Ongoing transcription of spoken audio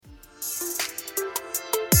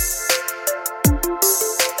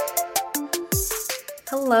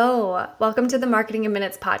Hello, welcome to the Marketing in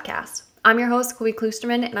Minutes podcast. I'm your host, Chloe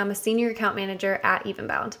Kloosterman, and I'm a senior account manager at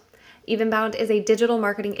Evenbound. Evenbound is a digital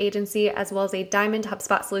marketing agency as well as a Diamond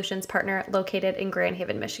HubSpot Solutions partner located in Grand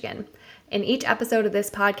Haven, Michigan. In each episode of this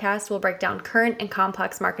podcast, we'll break down current and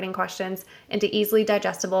complex marketing questions into easily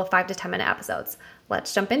digestible 5 to 10 minute episodes.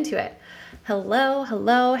 Let's jump into it.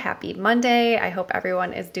 Hello, happy Monday. I hope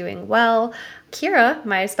everyone is doing well. Kira,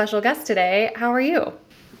 my special guest today, how are you?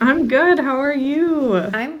 I'm good. How are you?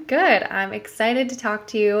 I'm good. I'm excited to talk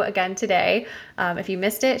to you again today. If you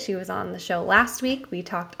missed it, she was on the show last week. We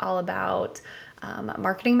talked all about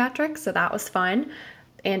marketing metrics, so that was fun.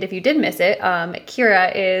 And if you did miss it,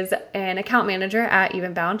 Kira is an account manager at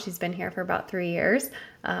Evenbound. She's been here for about 3 years,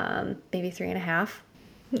 maybe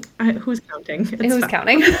 3.5. Who's counting? Who's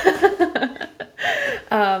counting?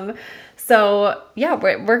 So yeah,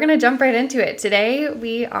 we're going to jump right into it. Today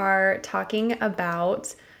we are talking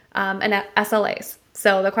about SLAs.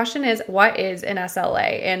 So the question is, what is an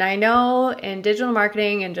SLA? And I know in digital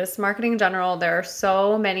marketing and just marketing in general, there are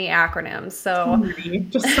so many acronyms. So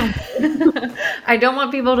I don't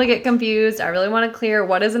want people to get confused. I really want to clear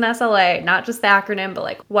what is an SLA, not just the acronym, but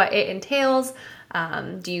like what it entails.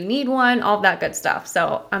 Do you need one? All of that good stuff.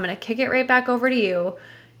 So I'm going to kick it right back over to you.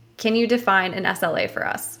 Can you define an SLA for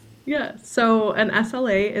us? Yeah, so an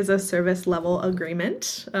SLA is a service level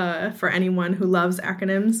agreement. For anyone who loves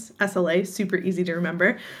acronyms, SLA, super easy to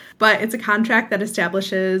remember. But it's a contract that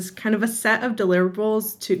establishes kind of a set of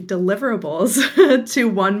deliverables to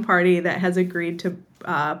one party that has agreed to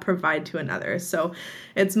provide to another. So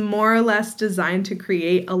it's more or less designed to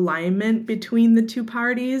create alignment between the two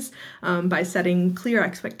parties by setting clear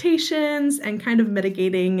expectations and kind of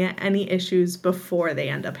mitigating any issues before they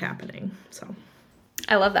end up happening. So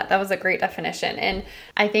I love that. That was a great definition. And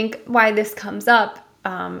I think why this comes up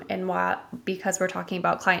because we're talking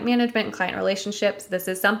about client management and client relationships, this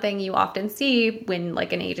is something you often see when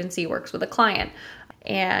like an agency works with a client.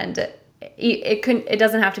 And it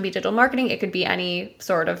doesn't have to be digital marketing. It could be any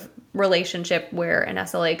sort of relationship where an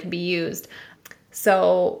SLA could be used.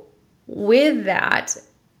 So with that,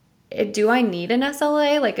 do I need an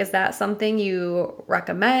SLA? Like, is that something you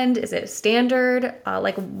recommend? Is it standard?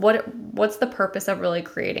 What's the purpose of really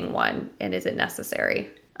creating one? And is it necessary?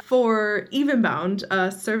 For Evenbound, a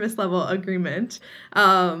service level agreement,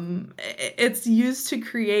 it's used to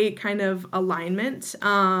create kind of alignment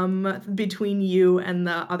between you and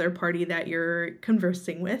the other party that you're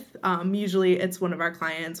conversing with. Usually it's one of our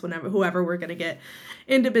clients, whoever we're going to get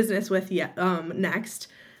into business with next.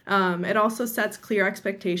 It also sets clear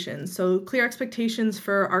expectations. So clear expectations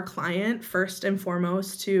for our client, first and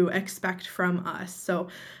foremost, to expect from us. So,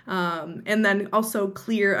 and then also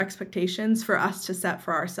clear expectations for us to set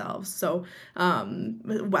for ourselves. So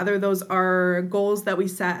whether those are goals that we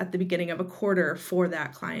set at the beginning of a quarter for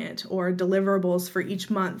that client or deliverables for each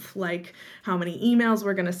month, like how many emails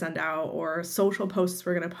we're going to send out or social posts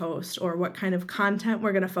we're going to post or what kind of content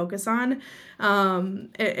we're going to focus on,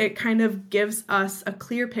 it kind of gives us a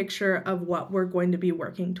clear picture of what we're going to be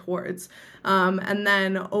working towards. And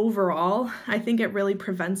then overall, I think it really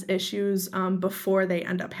prevents issues before they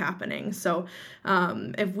end up happening. So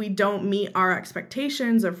if we don't meet our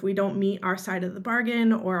expectations, or if we don't meet our side of the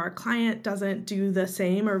bargain, or our client doesn't do the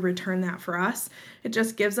same or return that for us, it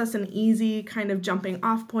just gives us an easy kind of jumping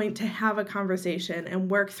off point to have a conversation and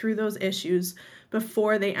work through those issues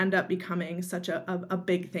before they end up becoming such a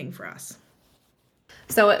big thing for us.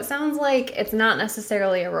 So it sounds like it's not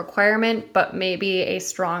necessarily a requirement, but maybe a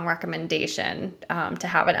strong recommendation to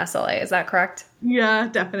have an SLA. Is that correct? Yeah,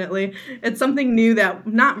 definitely. It's something new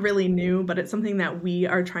not really new, but it's something that we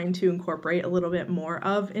are trying to incorporate a little bit more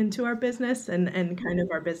of into our business and kind of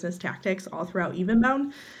our business tactics all throughout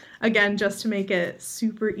Evenbound. Again, just to make it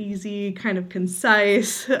super easy, kind of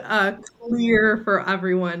concise, clear for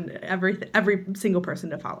everyone, every single person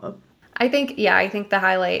to follow. I think the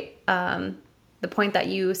highlight, the point that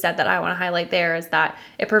you said that I want to highlight there is that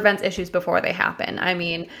it prevents issues before they happen. I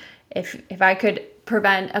mean, if I could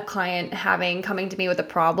prevent a client coming to me with a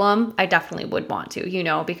problem, I definitely would want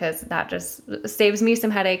to, because that just saves me some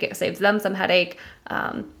headache. It saves them some headache.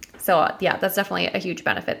 So yeah, that's definitely a huge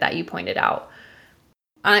benefit that you pointed out.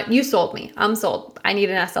 You sold me. I'm sold. I need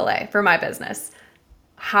an SLA for my business.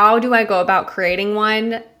 How do I go about creating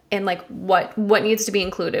one? And like what needs to be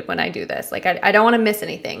included when I do this? Like I don't want to miss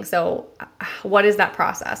anything. So what is that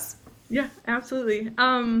process? Yeah, absolutely.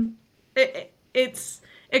 It's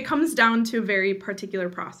it comes down to a very particular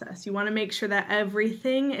process. You want to make sure that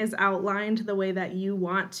everything is outlined the way that you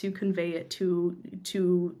want to convey it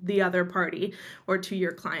to the other party or to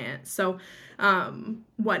your client. So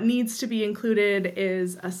what needs to be included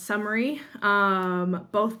is a summary,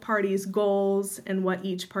 both parties' goals and what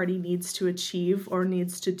each party needs to achieve or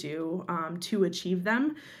needs to do to achieve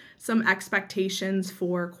them. Some expectations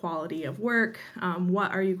for quality of work.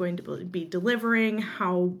 What are you going to be delivering?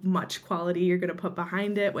 How much quality you're going to put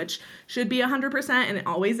behind it, which should be 100%, and it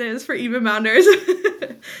always is for even bounders.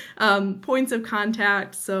 Points of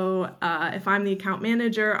contact. So if I'm the account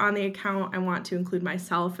manager on the account, I want to include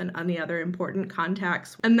myself and any other important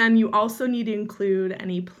contacts. And then you also need to include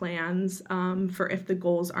any plans for if the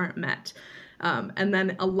goals aren't met. And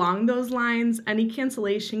then along those lines, any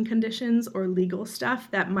cancellation conditions or legal stuff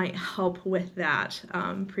that might help with that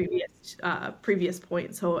previous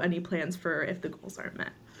point. So any plans for if the goals aren't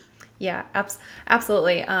met. Yeah,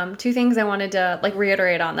 absolutely. Two things I wanted to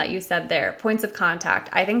reiterate on that you said there. Points of contact.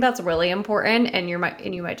 I think that's really important, and you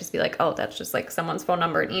might just be like, oh, that's just like someone's phone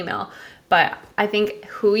number and email. But I think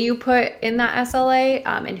who you put in that SLA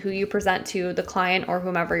and who you present to the client or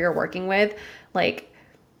whomever you're working with,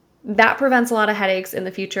 that prevents a lot of headaches in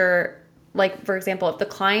the future. Like, for example, if the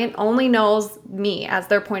client only knows me as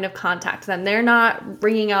their point of contact, then they're not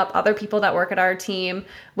bringing up other people that work at our team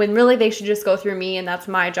when really they should just go through me, and that's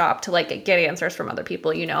my job to get answers from other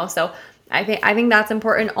people, So I think that's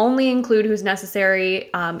important. Only include who's necessary.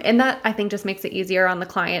 And that I think just makes it easier on the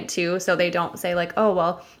client too. So they don't say oh,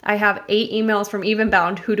 well, I have 8 emails from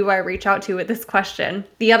Evenbound. Who do I reach out to with this question?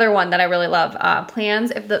 The other one that I really love,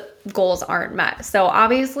 plans if the goals aren't met. So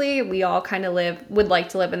obviously we all kind of would like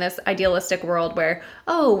to live in this idealistic world where,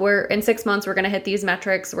 oh, we're in 6 months, we're going to hit these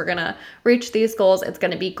metrics. We're going to reach these goals. It's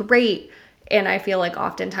going to be great. And I feel like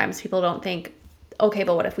oftentimes people don't think, okay,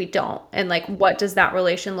 but what if we don't? And what does that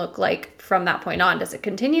relation look like from that point on? Does it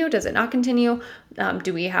continue? Does it not continue?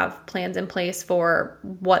 Do we have plans in place for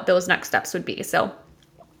what those next steps would be? So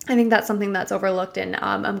I think that's something that's overlooked, and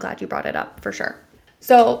I'm glad you brought it up for sure.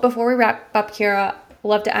 So before we wrap up, Kira, I'd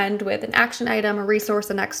love to end with an action item, a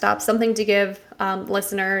resource, a next step, something to give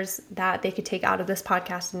listeners that they could take out of this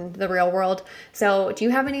podcast in the real world. So do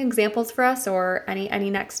you have any examples for us or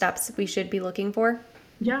any next steps we should be looking for?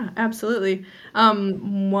 Yeah, absolutely.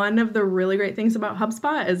 One of the really great things about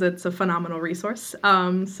HubSpot is it's a phenomenal resource.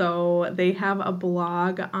 So they have a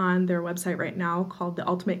blog on their website right now called The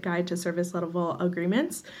Ultimate Guide to Service Level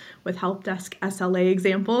Agreements with help desk SLA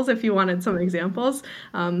examples if you wanted some examples.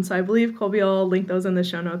 So I believe Colby will link those in the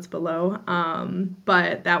show notes below.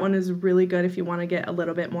 But that one is really good if you want to get a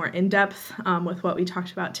little bit more in depth with what we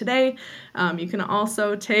talked about today. You can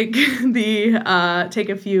also take take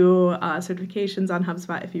a few certifications on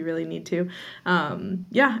HubSpot if you really need to. And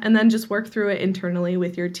then just work through it internally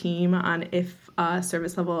with your team on if a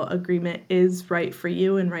service level agreement is right for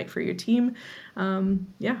you and right for your team.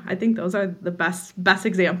 I think those are the best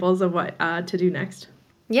examples of what to do next.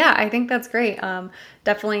 Yeah, I think that's great.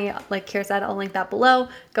 Definitely, like Kira said, I'll link that below.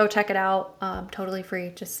 Go check it out. Totally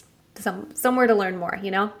free. Just somewhere to learn more,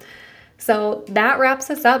 So that wraps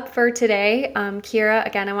us up for today. Kira,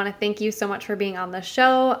 again, I want to thank you so much for being on the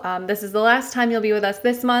show. This is the last time you'll be with us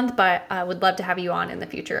this month, but I would love to have you on in the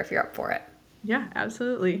future if you're up for it. Yeah,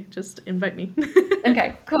 absolutely. Just invite me.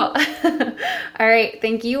 Okay, cool. All right.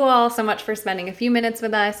 Thank you all so much for spending a few minutes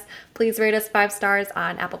with us. Please rate us 5 stars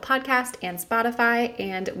on Apple Podcast and Spotify,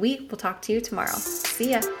 and we will talk to you tomorrow.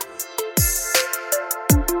 See ya.